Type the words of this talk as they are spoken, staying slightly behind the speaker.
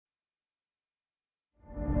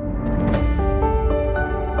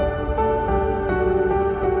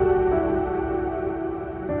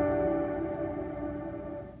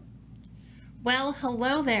Well,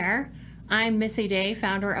 hello there. I'm Missy Day,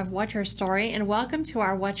 founder of What's Your Story, and welcome to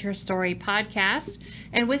our What's Your Story podcast.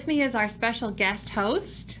 And with me is our special guest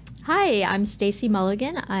host. Hi, I'm Stacy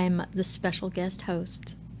Mulligan. I'm the special guest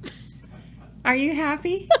host. Are you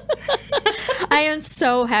happy? I am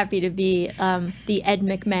so happy to be the Ed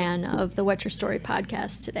McMahon of the What's Your Story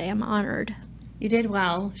podcast today. I'm honored. You did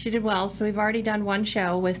well. She did well. So we've already done one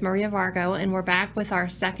show with Maria Vargo, and we're back with our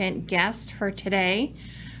second guest for today.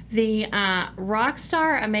 The rock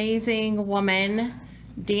star, amazing woman,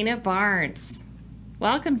 Deena Barnes.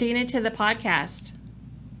 Welcome, Deena, to the podcast.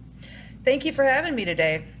 Thank you for having me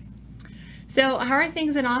today. So how are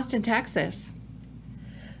things in Austin, Texas?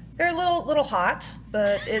 They're a little hot,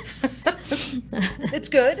 but it's it's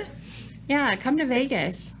good. Yeah, come to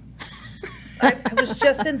Vegas. I was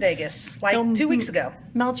just in Vegas like 2 weeks ago.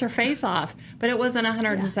 Melt your face off. But it wasn't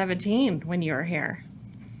 117 when you were here.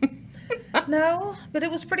 No, but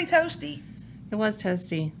it was pretty toasty. It was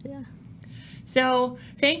toasty. Yeah. So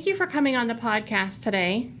thank you for coming on the podcast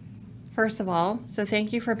today, first of all. So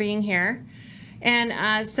thank you for being here.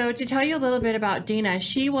 And so to tell you a little bit about Deena,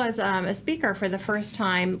 she was a speaker for the first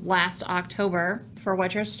time last October for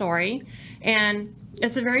What's Your Story. And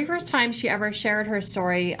it's the very first time she ever shared her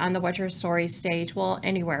story on the What's Your Story stage. Well,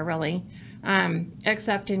 anywhere really,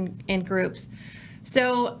 except in groups.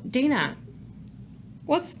 So Deena,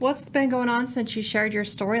 what's been going on since you shared your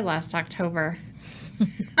story last October?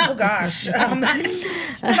 Oh gosh,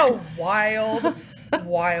 it's been a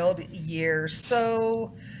wild year.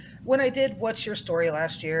 So when I did What's Your Story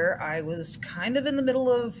last year, I was kind of in the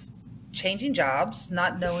middle of changing jobs,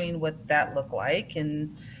 not knowing what that looked like,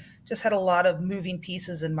 and just had a lot of moving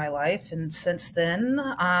pieces in my life. And since then,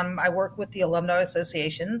 I work with the Alumni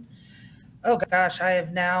Association. Oh gosh, I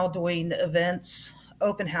am now doing events,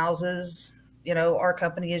 open houses. You know, our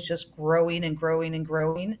company is just growing and growing and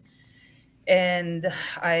growing. And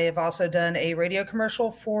I have also done a radio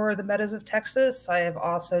commercial for the Meadows of Texas. I have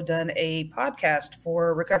also done a podcast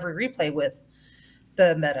for Recovery Replay with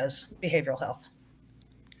the Meadows Behavioral Health.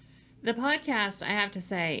 The podcast, I have to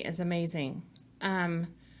say, is amazing.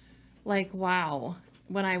 Like, wow.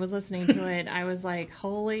 When I was listening to it, I was like,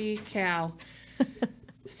 holy cow.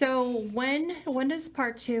 So when does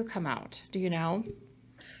part 2 come out? Do you know?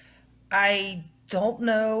 I don't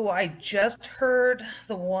know. I just heard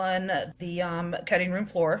the cutting room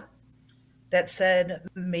floor that said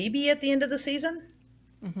maybe at the end of the season.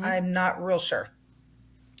 Mm-hmm. I'm not real sure.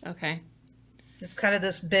 Okay. It's kind of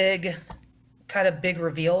this big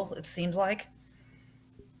reveal, it seems like.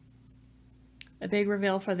 A big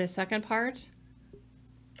reveal for the second part?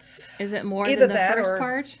 Is it more Either than the first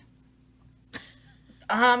part?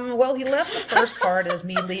 Well, he left the first part as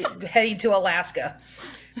me heading to Alaska,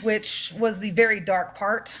 which was the very dark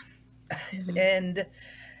part. And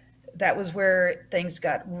that was where things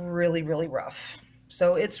got really, really rough.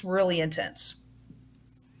 So it's really intense.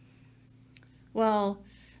 Well,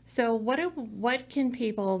 so what can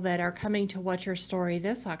people that are coming to What's Your Story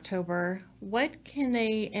this October, what can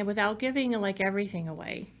they, and without giving like everything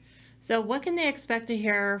away, so what can they expect to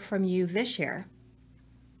hear from you this year?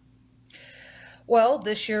 Well,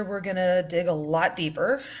 this year we're going to dig a lot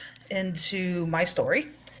deeper into my story.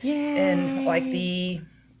 Yay. And like the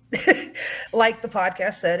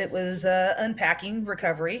podcast said, it was unpacking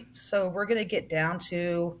recovery. So we're going to get down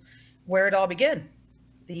to where it all began.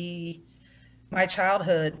 My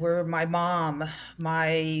childhood, where my mom,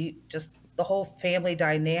 just the whole family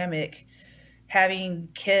dynamic, having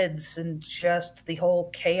kids, and just the whole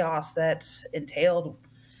chaos that entailed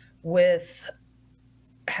with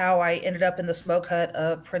how I ended up in the smoke hut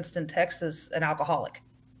of Princeton, Texas, an alcoholic.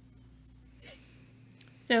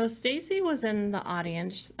 So Stacy was in the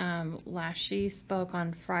audience she spoke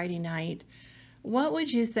on Friday night. What would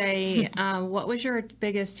you say, what was your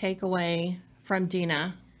biggest takeaway from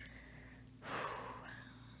Deena?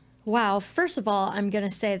 Wow. First of all, I'm going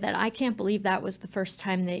to say that I can't believe that was the first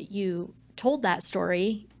time that you told that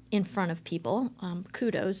story in front of people.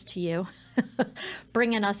 Kudos to you.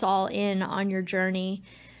 Bringing us all in on your journey.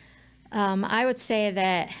 I would say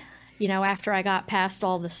that, you know, after I got past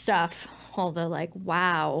all the stuff, all the like,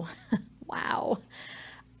 wow,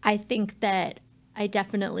 I think that I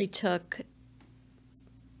definitely took,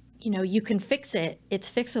 you know, you can fix it. It's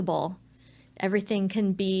fixable. Everything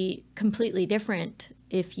can be completely different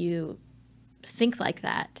if you think like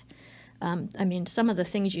that. I mean, some of the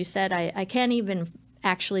things you said, I can't even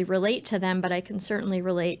actually relate to them, but I can certainly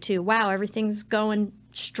relate to, wow, everything's going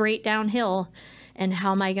straight downhill, and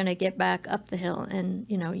how am I going to get back up the hill? And,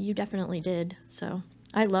 you know, you definitely did. So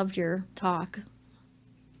I loved your talk.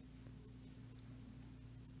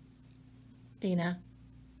 Deena.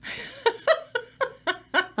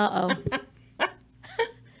 Uh-oh.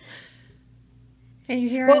 Can you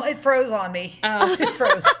hear Well, us? it froze on me. Oh. It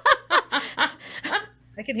froze.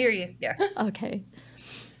 I can hear you. Yeah. Okay.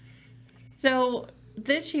 So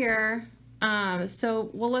this year, let's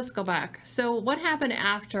go back. So what happened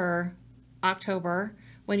after October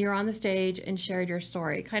when you're on the stage and shared your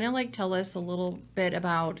story? Kind of like tell us a little bit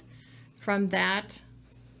about from that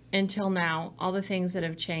until now, all the things that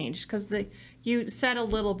have changed. Because you said a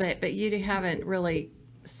little bit, but you haven't really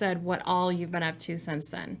said what all you've been up to since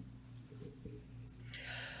then.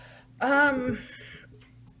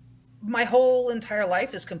 My whole entire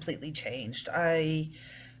life has completely changed.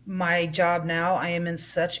 My job now, I am in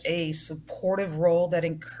such a supportive role that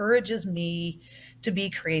encourages me to be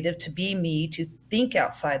creative, to be me, to think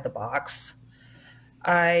outside the box.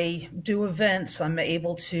 I do events. I'm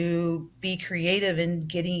able to be creative in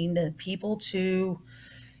getting people to,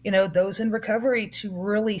 those in recovery to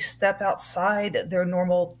really step outside their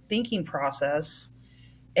normal thinking process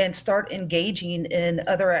and start engaging in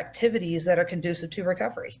other activities that are conducive to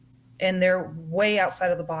recovery. And they're way outside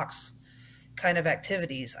of the box kind of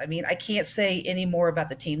activities. I mean, I can't say any more about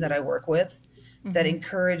the team that I work with that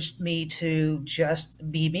encouraged me to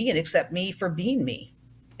just be me and accept me for being me.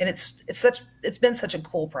 And it's been such a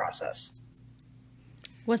cool process.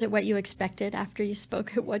 Was it what you expected after you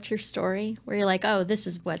spoke at What's Your Story? Where you're like, oh, this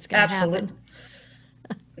is what's going to happen?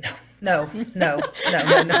 No,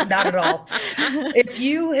 not at all. If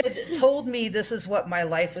you had told me this is what my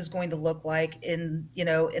life is going to look like in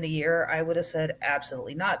a year, I would have said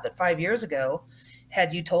absolutely not. But 5 years ago,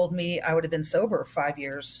 had you told me I would have been sober 5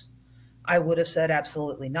 years, I would have said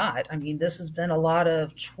absolutely not. I mean, this has been a lot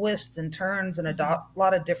of twists and turns and a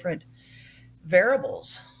lot of different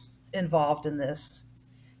variables involved in this.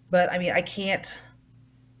 But I mean, I can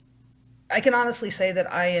honestly say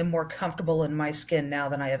that I am more comfortable in my skin now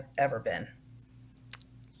than I have ever been.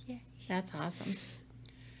 Yeah, that's awesome.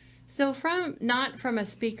 So not from a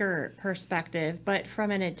speaker perspective, but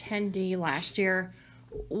from an attendee last year,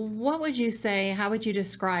 what would you say, how would you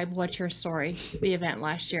describe What's Your Story, the event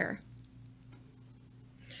last year?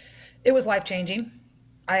 It was life-changing.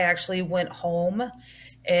 I actually went home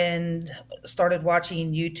and started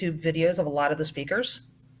watching YouTube videos of a lot of the speakers.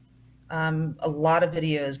 A lot of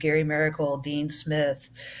videos, Gary Miracle, Dean Smith.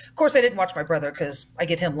 Of course, I didn't watch my brother because I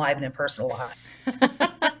get him live and in person a lot.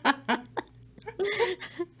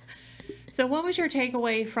 So what was your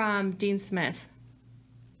takeaway from Dean Smith?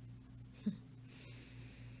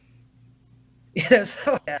 I'm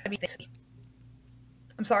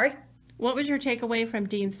sorry? What was your takeaway from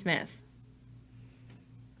Dean Smith?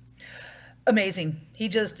 Amazing. He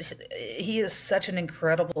is such an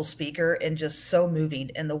incredible speaker and just so moving.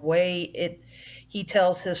 And the way he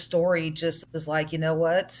tells his story just is like, you know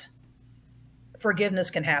what? Forgiveness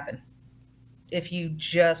can happen if you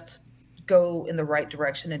just go in the right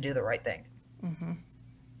direction and do the right thing. Mm-hmm.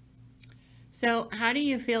 So how do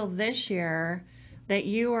you feel this year that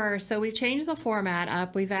so we've changed the format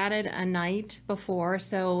up. We've added a night before.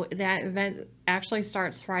 So that event actually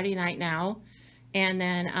starts Friday night now. And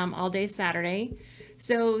then all day Saturday.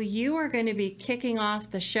 So you are going to be kicking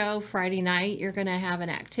off the show Friday night. You're going to have an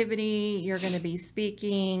activity. You're going to be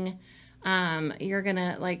speaking. You're going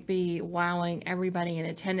to be wowing everybody in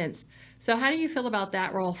attendance. So how do you feel about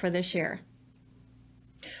that role for this year?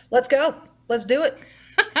 Let's go. Let's do it.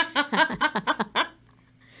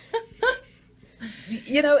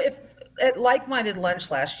 If at Like-Minded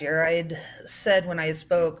Lunch last year, I had said when I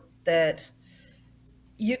spoke that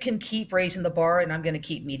you can keep raising the bar and I'm going to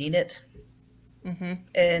keep meeting it. Mm-hmm.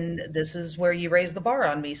 And this is where you raise the bar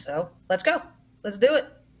on me. So let's go. Let's do it.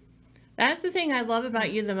 That's the thing I love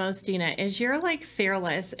about you the most, Deena, is you're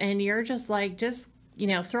fearless and you're just throw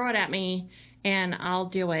it at me and I'll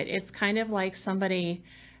do it. It's kind of like somebody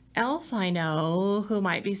else I know who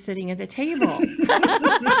might be sitting at the table.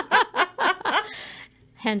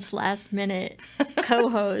 Hence last minute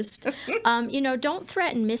co-host. Don't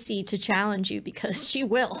threaten Missy to challenge you because she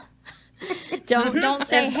will. Don't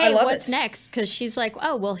say, hey, what's next? Because she's like,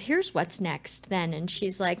 oh, well, here's what's next then. And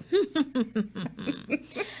she's like,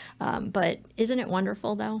 but isn't it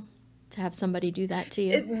wonderful though to have somebody do that to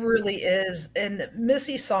you? It really is. And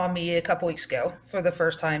Missy saw me a couple weeks ago for the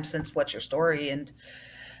first time since What's Your Story? And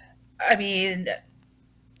I mean,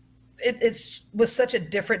 it was such a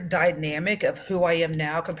different dynamic of who I am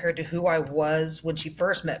now compared to who I was when she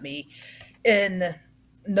first met me in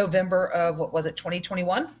November of,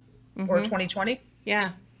 2021 or 2020?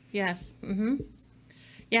 Yeah. Yes. Mm-hmm.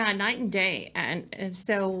 Yeah. Night and day. And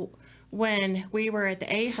so when we were at the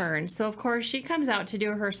Ahern, so of course she comes out to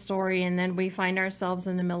do her story and then we find ourselves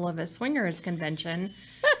in the middle of a swingers convention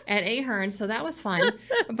at Ahern, so that was fun.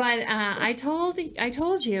 But I told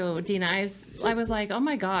you, Deena, I was like, oh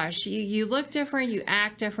my gosh, you look different, you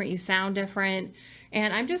act different, you sound different,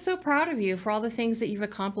 and I'm just so proud of you for all the things that you've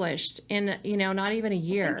accomplished in not even a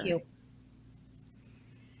year. Thank you.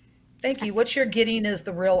 Thank you. What you're getting is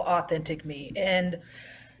the real authentic me. And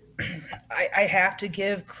I have to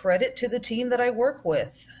give credit to the team that I work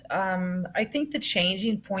with. I think the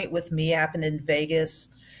changing point with me happened in Vegas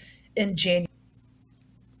in January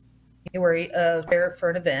for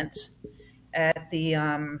an event at the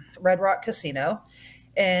Red Rock Casino.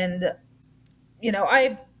 And,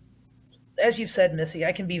 as you've said, Missy,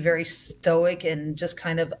 I can be very stoic and just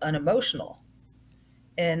kind of unemotional.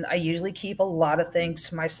 And I usually keep a lot of things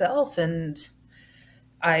to myself. And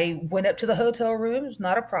I went up to the hotel room, it was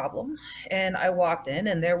not a problem. And I walked in,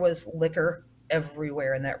 and there was liquor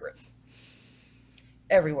everywhere in that room.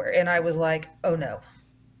 Everywhere. And I was like, oh no.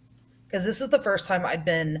 Because this is the first time I'd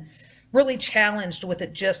been really challenged with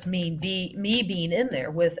it just me being in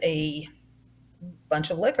there with a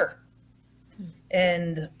bunch of liquor.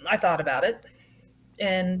 And I thought about it.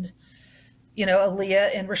 And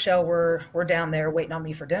Aaliyah and Rochelle were down there waiting on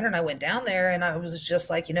me for dinner, and I went down there, and I was just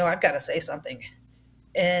like, I've got to say something.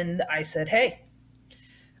 And I said, hey,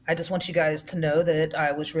 I just want you guys to know that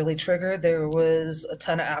I was really triggered. There was a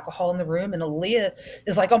ton of alcohol in the room, and Aaliyah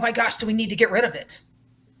is like, oh my gosh, do we need to get rid of it?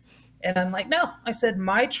 And I'm like, no. I said,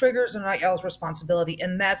 my triggers are not y'all's responsibility.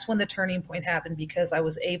 And that's when the turning point happened, because I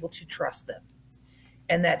was able to trust them.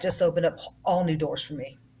 And that just opened up all new doors for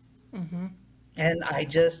me. Mm-hmm. And I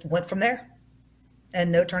just went from there. And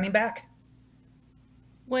no turning back.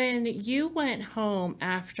 When you went home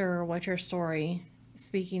after What's Your Story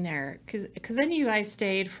speaking there, because then you guys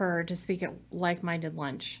stayed to speak at Like-Minded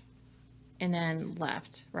Lunch and then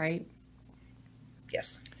left, right?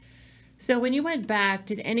 Yes. So when you went back,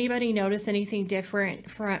 did anybody notice anything different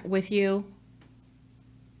with you?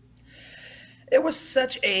 It was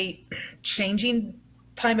such a changing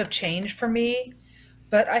time of change for me,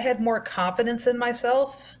 but I had more confidence in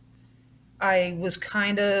myself. I was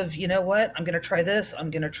kind of, you know what, I'm going to try this. I'm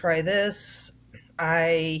going to try this.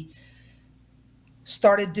 I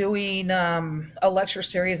started doing a lecture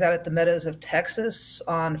series out at the Meadows of Texas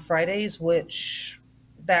on Fridays, which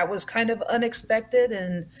that was kind of unexpected.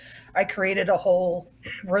 And I created a whole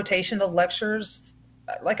rotation of lectures.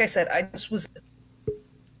 Like I said, I just was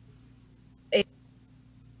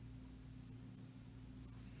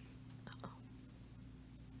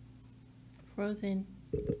frozen.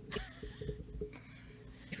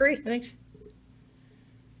 Free.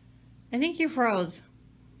 I think you froze,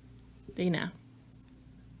 Deena.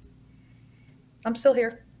 I'm still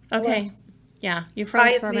here. Okay. Hello. Yeah, you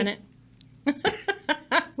froze for a minute.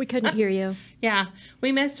 We couldn't hear you. Yeah,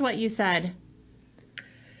 we missed what you said.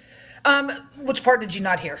 Which part did you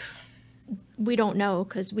not hear? We don't know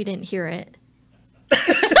because we didn't hear it.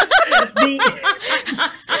 I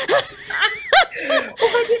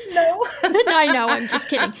didn't know. I know, I'm just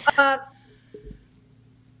kidding.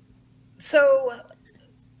 So,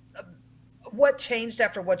 what changed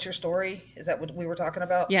after What's Your Story? Is that what we were talking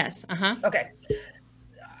about? Yes. Uh-huh. Okay.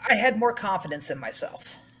 I had more confidence in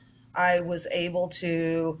myself. I was able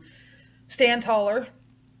to stand taller.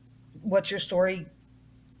 What's Your Story?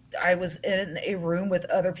 I was in a room with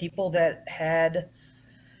other people that had,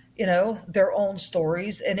 their own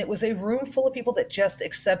stories. And it was a room full of people that just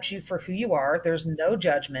accept you for who you are. There's no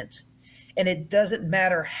judgment. And it doesn't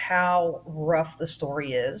matter how rough the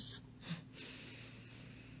story is.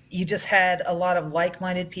 You just had a lot of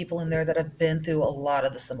like-minded people in there that have been through a lot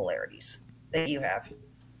of the similarities that you have.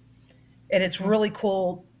 And it's really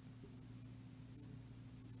cool.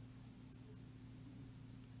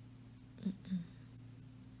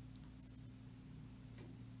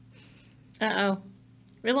 Uh-oh.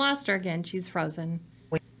 We lost her again. She's frozen.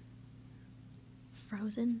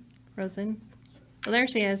 Frozen? Frozen. Well, there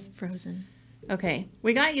she is. Frozen. Okay.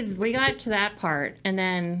 We got to that part, and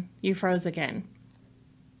then you froze again.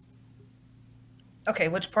 Okay,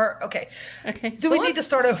 which part? Okay. Okay. Do we need to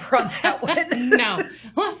start over on that one? No,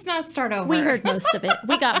 let's not start over. We heard most of it.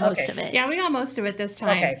 We got most of it. Yeah, we got most of it this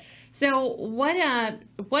time. Okay. So what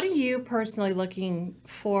are you personally looking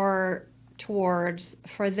towards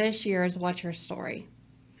for this year's What's Your Story?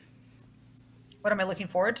 What am I looking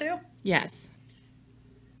forward to? Yes.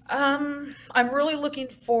 I'm really looking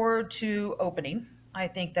forward to opening. I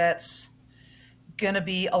think that's going to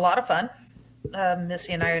be a lot of fun.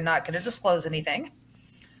 Missy and I are not going to disclose anything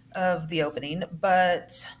of the opening,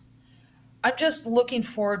 but I'm just looking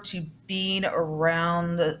forward to being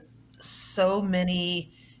around so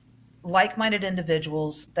many like-minded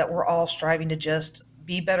individuals that we're all striving to just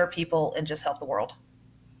be better people and just help the world.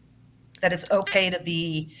 that it's okay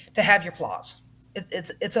to have your flaws.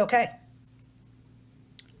 It's okay.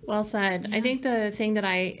 Well said. I think the thing that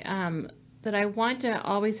I want to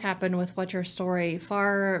always happen with What's Your Story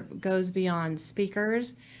far goes beyond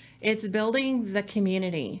speakers. It's building the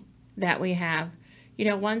community that we have. You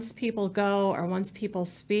know, once people go or once people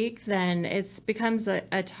speak, then it becomes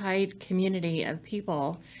a tight community of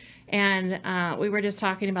people. And we were just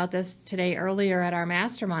talking about this today earlier at our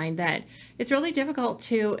mastermind, that it's really difficult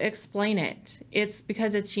to explain it. It's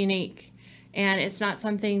because it's unique and it's not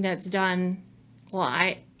something that's done. Well,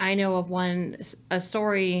 I know of a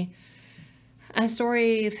story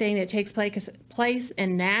thing that takes place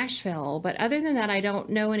in Nashville, but other than that, I don't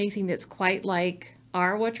know anything that's quite like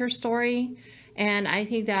our What's Your Story. And I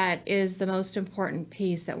think that is the most important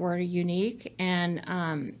piece, that we're unique. And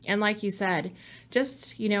like you said,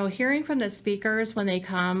 just, you know, hearing from the speakers when they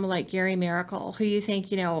come, like Gary Miracle, who you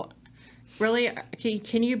think, you know, really,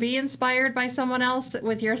 can you be inspired by someone else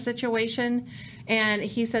with your situation? And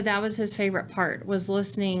he said that was his favorite part, was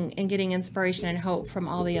listening and getting inspiration and hope from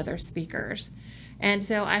all the other speakers. And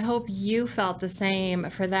so I hope you felt the same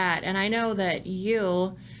for that. And I know that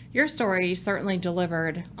your story certainly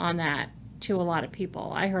delivered on that to a lot of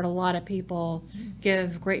people. I heard a lot of people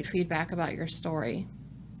give great feedback about your story.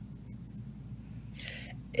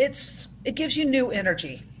 It gives you new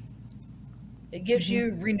energy. It gives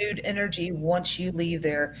you renewed energy once you leave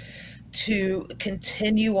there to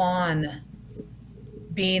continue on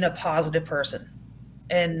being a positive person.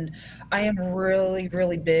 And I am really,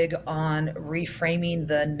 really big on reframing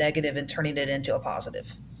the negative and turning it into a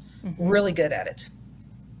positive. Really good at it.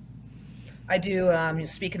 I do,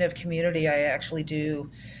 speaking of community, I actually do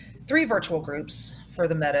 3 virtual groups for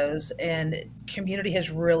the Meadows, and community has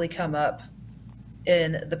really come up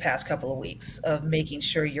in the past couple of weeks of making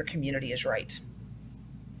sure your community is right.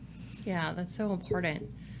 Yeah, that's so important.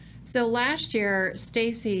 So last year,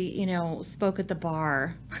 Stacy, you know, spoke at the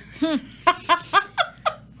bar.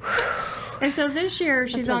 And so this year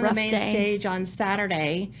she's on the main stage on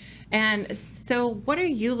Saturday. And so what are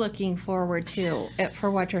you looking forward to for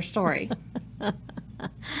What's Your Story?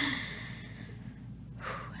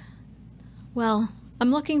 Well,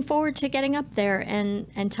 I'm looking forward to getting up there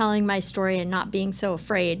and telling my story and not being so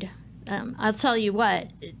afraid. I'll tell you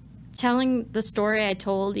what, telling the story I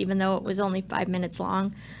told, even though it was only 5 minutes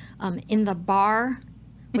long, in the bar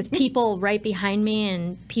with people right behind me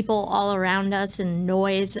and people all around us and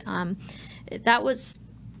noise,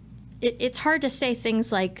 it's hard to say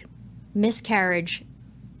things like miscarriage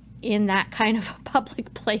in that kind of a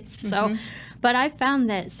public place. So, but I found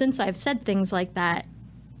that since I've said things like that,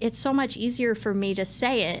 it's so much easier for me to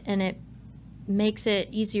say it, and it makes it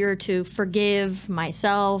easier to forgive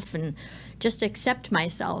myself and just accept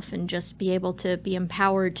myself and just be able to be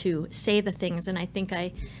empowered to say the things. And I think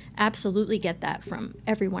I absolutely get that from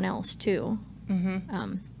everyone else too.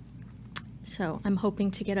 So I'm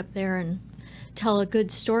hoping to get up there and tell a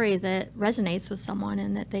good story that resonates with someone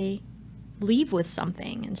and that they leave with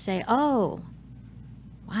something and say, oh,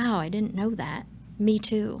 wow, I didn't know that. Me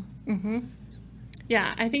too.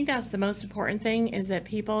 Yeah, I think that's the most important thing, is that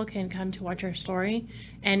people can come to What's Your Story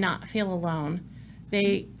and not feel alone.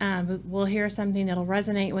 They will hear something that'll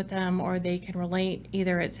resonate with them, or they can relate,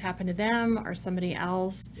 either it's happened to them or somebody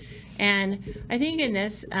else. And I think in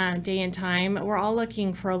this day and time, we're all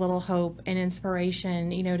looking for a little hope and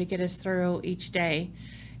inspiration, you know, to get us through each day.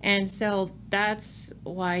 And so that's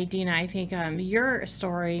why, Deena, I think your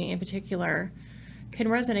story in particular can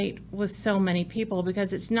resonate with so many people,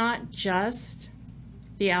 because it's not just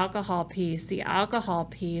the alcohol piece. The alcohol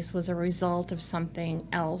piece was a result of something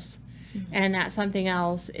else. And that something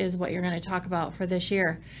else is what you're going to talk about for this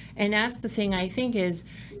year. And that's the thing, I think, is,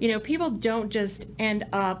 you know, people don't just end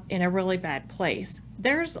up in a really bad place.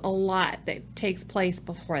 There's a lot that takes place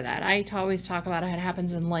before that. I always talk about it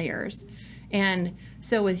happens in layers. And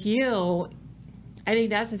so with you, I think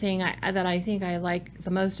that's the thing that I think I like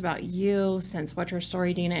the most about you, since What's Your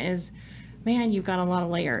Story, Deena, is, man, you've got a lot of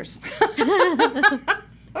layers.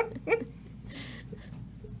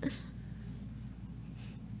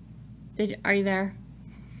 Are you there?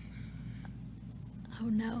 Oh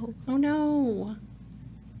no. Oh no.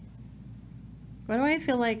 Why do I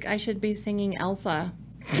feel like I should be singing Elsa?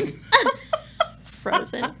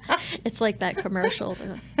 Frozen. It's like that commercial,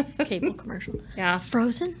 the cable commercial. Yeah.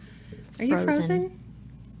 Frozen? Are you frozen?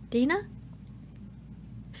 Deena?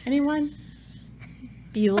 Anyone?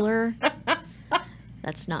 Bueller?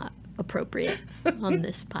 That's not appropriate on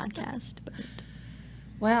this podcast. But...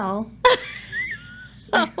 Well.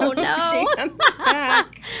 Oh no.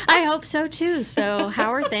 I hope so too. So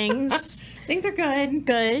how are things? Things are good.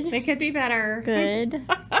 Good. They could be better. Good.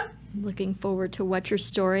 Looking forward to What's Your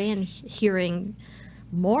Story and hearing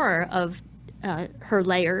more of her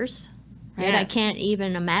layers. Right? Yes. I can't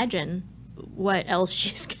even imagine what else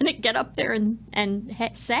she's going to get up there and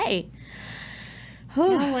say.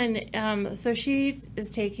 No, and so she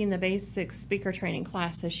is taking the basic speaker training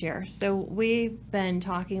class this year. So we've been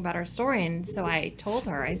talking about her story, and so I told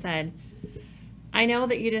her, I said, I know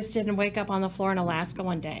that you just didn't wake up on the floor in Alaska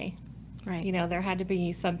one day. Right. You know, there had to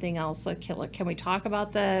be something else. Like, can we talk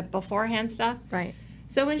about the beforehand stuff? Right.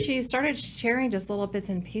 So when she started sharing just little bits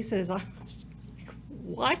and pieces, I was like,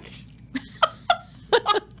 what?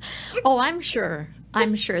 Oh, I'm sure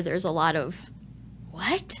there's a lot of,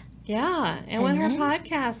 what? Yeah. And when And her then-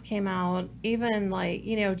 podcast came out, even like,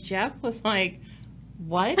 you know, Jeff was like,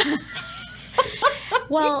 what?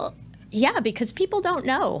 Well, yeah, because people don't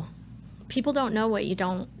know. People don't know what you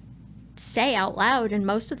don't say out loud, and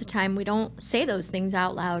most of the time we don't say those things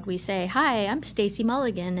out loud. We say, "Hi, I'm Stacy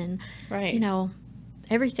Mulligan," and Right. you know,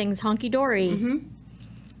 everything's hunky dory. Mm-hmm.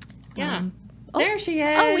 Yeah. Oh, There she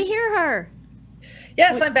is. Oh, we hear her.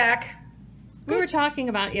 Yes, I'm back. We were talking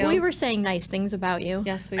about you. We were saying nice things about you.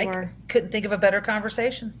 Yes, we I were. couldn't think of a better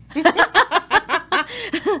conversation.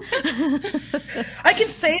 I can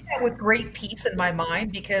say that with great peace in my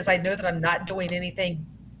mind because I know that I'm not doing anything,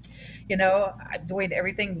 you know, I'm doing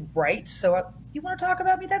everything right. So you want to talk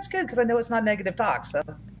about me? That's good because I know it's not negative talk. So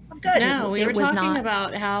I'm good. No, we It were was talking not.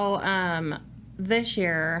 about how this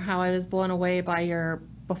year, how I was blown away by your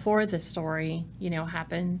before the story, you know,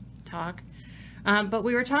 happened talk. But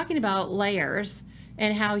we were talking about layers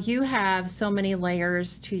and how you have so many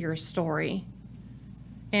layers to your story.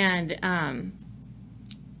 And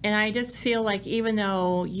I just feel like even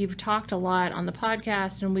though you've talked a lot on the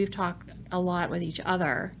podcast and we've talked a lot with each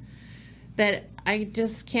other, that I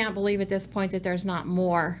just can't believe at this point that there's not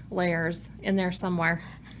more layers in there somewhere.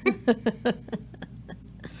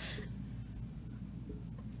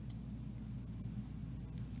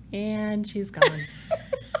 And she's gone.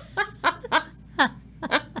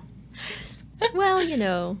 Well, you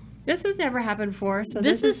know, This has never happened before, so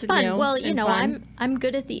this is fun. new Well, you and know, fun. I'm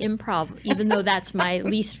good at the improv, even though that's my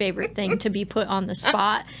least favorite thing, to be put on the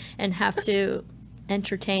spot and have to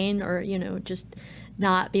entertain or, you know, just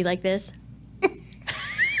not be like this.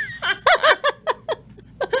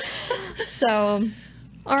 So,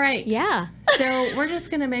 All right. yeah. So we're just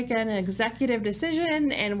going to make an executive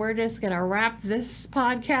decision, and we're just going to wrap this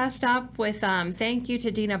podcast up with thank you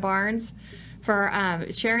to Deena Barnes for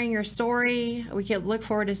sharing your story. We can look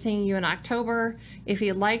forward to seeing you in October. If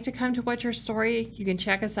you'd like to come to What's Your Story, you can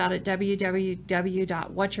check us out at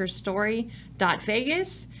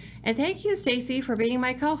www.whatsyourstory.vegas. And thank you, Stacy, for being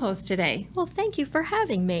my co-host today. Well, thank you for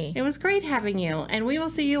having me. It was great having you, and we will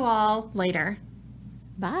see you all later.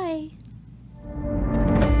 Bye.